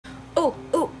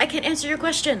answer your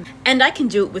question. And I can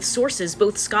do it with sources,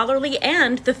 both scholarly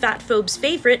and the fatphobe's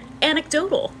favorite,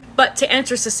 anecdotal. But to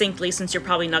answer succinctly, since you're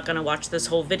probably not going to watch this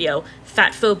whole video,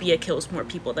 fatphobia kills more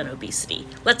people than obesity.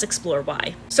 Let's explore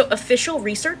why. So official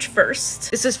research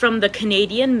first. This is from the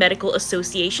Canadian Medical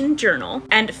Association Journal.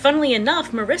 And funnily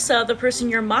enough, Marissa, the person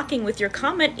you're mocking with your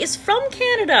comment, is from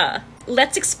Canada.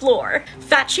 Let's explore.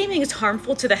 Fat shaming is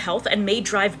harmful to the health and may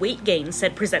drive weight gain,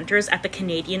 said presenters at the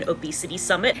Canadian Obesity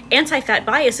Summit. Anti-fat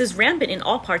bias is rampant in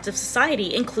all parts of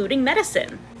society, including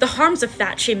medicine. The harms of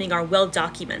fat shaming are well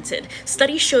documented.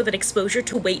 Studies show that exposure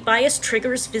to weight bias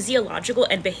triggers physiological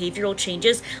and behavioral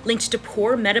changes linked to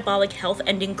poor metabolic health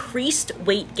and increased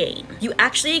weight gain. You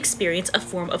actually experience a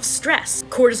form of stress.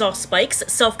 Cortisol spikes,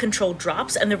 self-control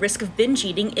drops, and the risk of binge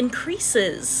eating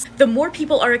increases. The more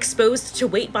people are exposed to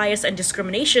weight bias and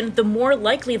discrimination, the more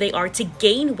likely they are to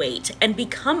gain weight and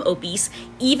become obese,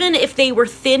 even if they were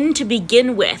thin to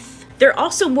begin with. They're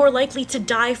also more likely to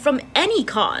die from any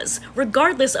cause,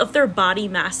 regardless of their body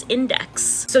mass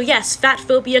index. So yes, fat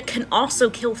phobia can also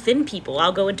kill thin people.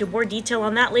 I'll go into more detail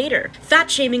on that later.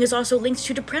 Fat shaming is also linked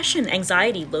to depression,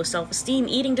 anxiety, low self-esteem,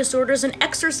 eating disorders, and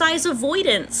exercise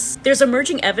avoidance. There's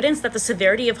emerging evidence that the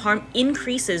severity of harm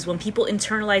increases when people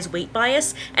internalize weight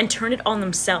bias and turn it on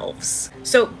themselves.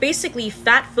 So basically,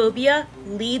 fat phobia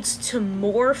leads to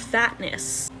more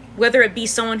fatness. Whether it be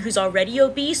someone who's already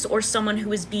obese or someone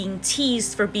who is being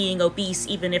teased for being obese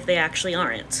even if they actually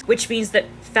aren't. Which means that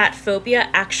fat phobia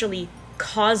actually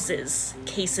causes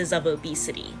cases of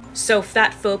obesity. So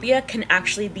fat phobia can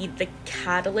actually be the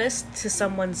catalyst to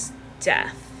someone's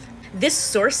death. This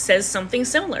source says something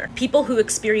similar. People who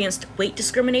experienced weight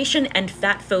discrimination and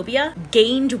fat phobia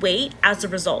gained weight as a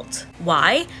result.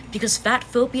 Why? Because fat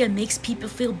phobia makes people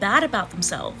feel bad about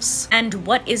themselves. And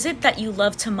what is it that you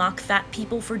love to mock fat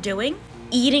people for doing?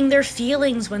 Eating their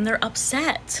feelings when they're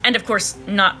upset. And of course,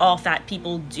 not all fat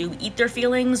people do eat their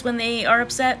feelings when they are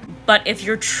upset, but if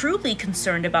you're truly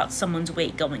concerned about someone's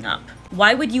weight going up,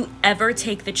 why would you ever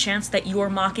take the chance that your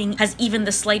mocking has even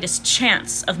the slightest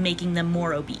chance of making them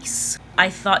more obese? I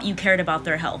thought you cared about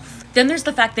their health. Then there's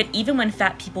the fact that even when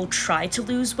fat people try to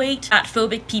lose weight,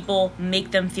 fatphobic people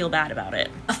make them feel bad about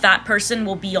it. A fat person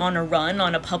will be on a run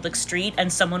on a public street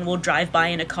and someone will drive by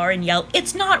in a car and yell,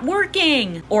 "It's not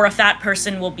working!" Or a fat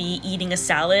person will be eating a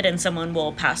salad and someone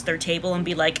will pass their table and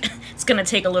be like, "It's gonna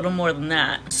take a little more than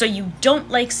that." So you don't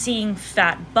like seeing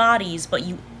fat bodies, but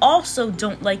you also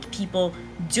don't like people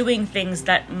doing things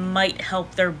that might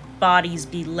help their bodies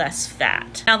be less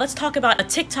fat. Now let's talk about a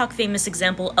TikTok famous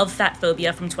example of fat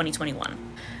phobia from 2021.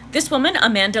 This woman,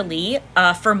 Amanda Lee,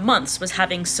 for months was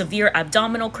having severe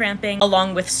abdominal cramping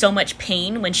along with so much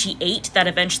pain when she ate that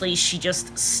eventually she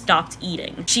just stopped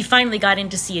eating. She finally got in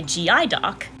to see a GI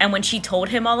doc, and when she told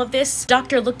him all of this,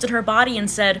 doctor looked at her body and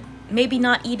said, maybe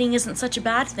not eating isn't such a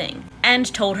bad thing,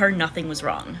 and told her nothing was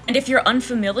wrong. And if you're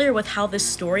unfamiliar with how this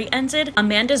story ended,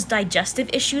 Amanda's digestive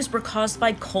issues were caused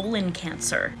by colon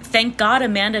cancer. Thank God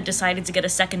Amanda decided to get a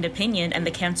second opinion and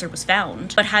the cancer was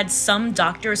found. But had some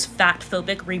doctor's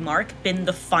fatphobic remark been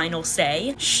the final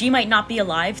say, she might not be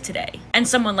alive today. And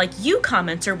someone like you,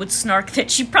 commenter, would snark that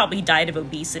she probably died of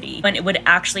obesity, when it would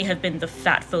actually have been the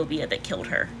fat phobia that killed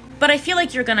her. But I feel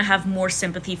like you're gonna have more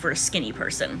sympathy for a skinny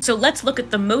person. So let's look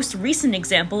at the most recent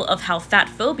example of how fat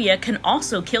phobia can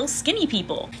also kill skinny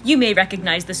people. You may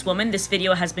recognize this woman. This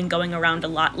video has been going around a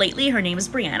lot lately. Her name is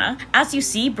Brianna. As you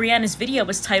see, Brianna's video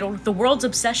was titled, "The World's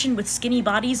Obsession with Skinny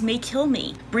Bodies May Kill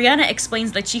Me." Brianna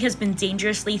explains that she has been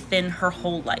dangerously thin her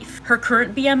whole life. Her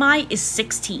current BMI is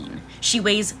 16. She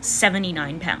weighs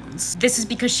 79 pounds. This is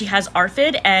because she has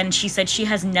ARFID, and she said she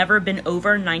has never been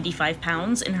over 95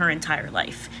 pounds in her entire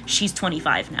life. She's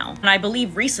 25 now. And I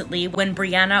believe recently when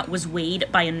Brianna was weighed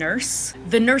by a nurse,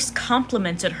 the nurse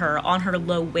complimented her on her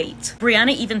low weight.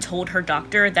 Brianna even told her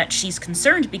doctor that she's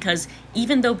concerned because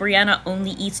even though Brianna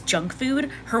only eats junk food,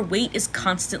 her weight is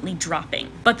constantly dropping.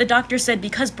 But the doctor said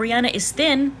because Brianna is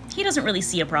thin, he doesn't really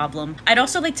see a problem. I'd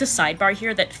also like to sidebar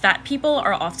here that fat people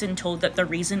are often told that the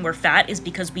reason we're fat is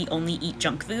because we only eat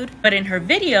junk food. But in her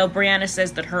video, Brianna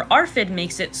says that her ARFID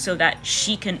makes it so that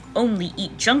she can only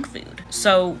eat junk food.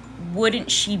 So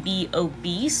wouldn't she be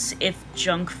obese if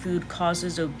junk food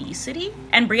causes obesity?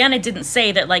 And Brianna didn't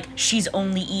say that, like, she's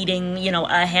only eating, you know,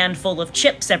 a handful of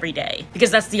chips every day.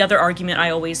 Because that's the other argument I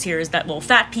always hear is that, well,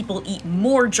 fat people eat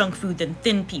more junk food than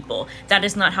thin people. That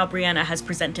is not how Brianna has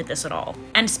presented this at all.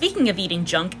 And speaking of eating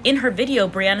junk, in her video,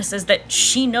 Brianna says that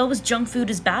she knows junk food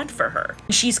is bad for her.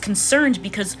 She's concerned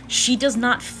because she does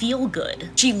not feel good.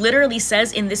 She literally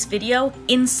says in this video,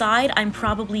 "Inside, I'm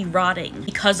probably rotting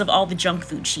because of all the junk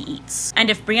food she eats." And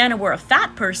if Brianna were a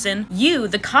fat person, You,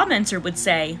 the commenter, would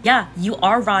say, yeah, you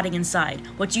are rotting inside.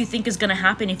 What do you think is gonna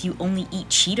happen if you only eat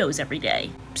Cheetos every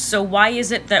day? So why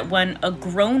is it that when a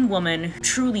grown woman who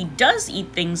truly does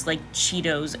eat things like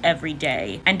Cheetos every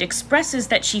day and expresses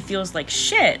that she feels like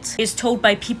shit is told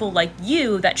by people like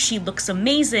you that she looks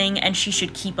amazing and she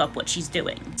should keep up what she's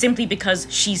doing, simply because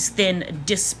she's thin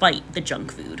despite the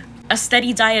junk food? A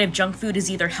steady diet of junk food is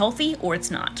either healthy or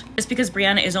it's not. Just because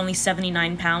Brianna is only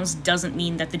 79 pounds doesn't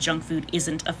mean that the junk food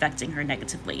isn't affecting her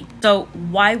negatively. So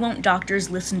why won't doctors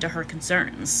listen to her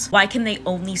concerns? Why can they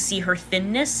only see her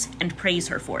thinness and praise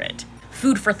her for it?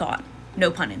 Food for thought, no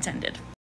pun intended.